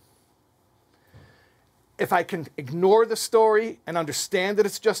 If I can ignore the story and understand that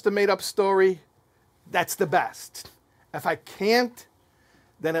it's just a made-up story, that's the best. If I can't,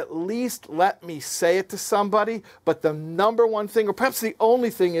 then at least let me say it to somebody. But the number one thing, or perhaps the only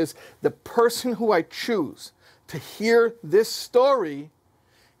thing, is the person who I choose to hear this story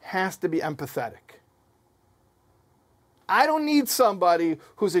has to be empathetic. I don't need somebody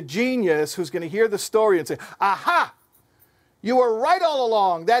who's a genius who's going to hear the story and say, aha, you were right all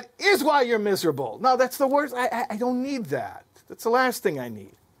along. That is why you're miserable. No, that's the worst. I don't need that. That's the last thing I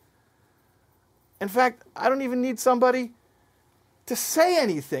need. In fact, I don't even need somebody to say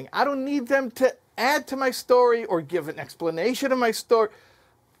anything. I don't need them to add to my story or give an explanation of my story.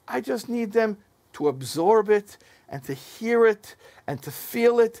 I just need them to absorb it and to hear it and to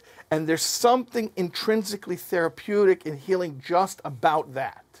feel it. And there's something intrinsically therapeutic in healing just about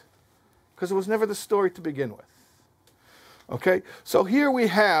that, because it was never the story to begin with. Okay, so here we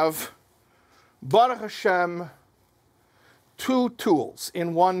have, Baruch Hashem, two tools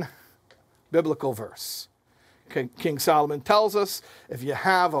in one biblical verse. King Solomon tells us, if you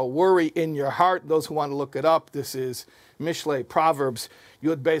have a worry in your heart, those who want to look it up, this is Mishlei, Proverbs,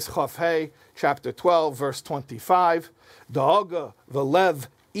 Yud Beis Chof Hei, chapter 12, verse 25. Da'aga v'lev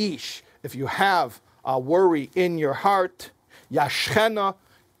ish, if you have a worry in your heart, Yashchena,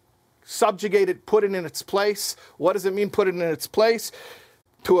 subjugate it, put it in its place. What does it mean, put it in its place?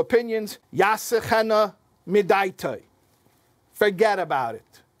 Two opinions, Yasechena midaitai. Forget about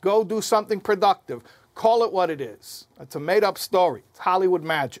it. Go do something productive. Call it what it is. It's a made-up story. It's Hollywood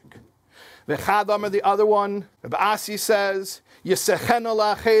magic. V'chad the other one, Rabbi Asi says, Yisechenu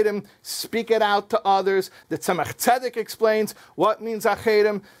la'acherim, speak it out to others. The Tzemach Tzedek explains what means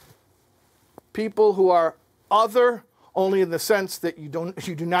acherim. People who are other, only in the sense that you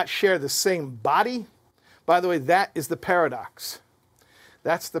do not share the same body. By the way, that is the paradox.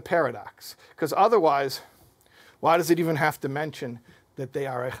 That's the paradox. Because otherwise, why does it even have to mention that they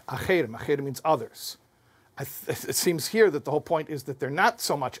are acherim? Acherim means others. It seems here that the whole point is that they're not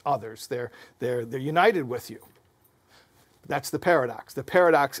so much others. They're united with you. That's the paradox. The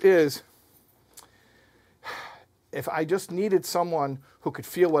paradox is, if I just needed someone who could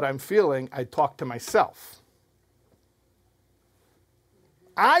feel what I'm feeling, I'd talk to myself.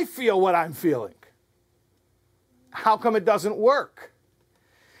 I feel what I'm feeling. How come it doesn't work?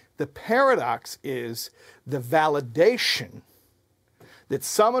 The paradox is the validation that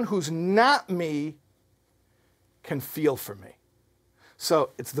someone who's not me can feel for me. So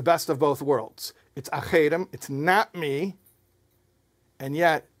it's the best of both worlds. It's acherim, it's not me, and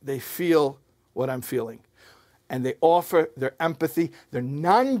yet they feel what I'm feeling. And they offer their empathy, their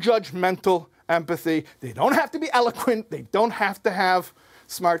non-judgmental empathy. They don't have to be eloquent, they don't have to have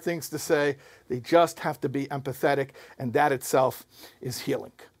smart things to say, they just have to be empathetic, and that itself is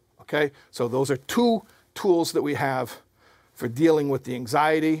healing. Okay? So those are two tools that we have for dealing with the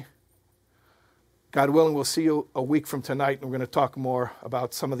anxiety. God willing, we'll see you a week from tonight, and we're going to talk more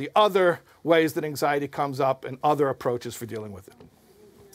about some of the other ways that anxiety comes up and other approaches for dealing with it.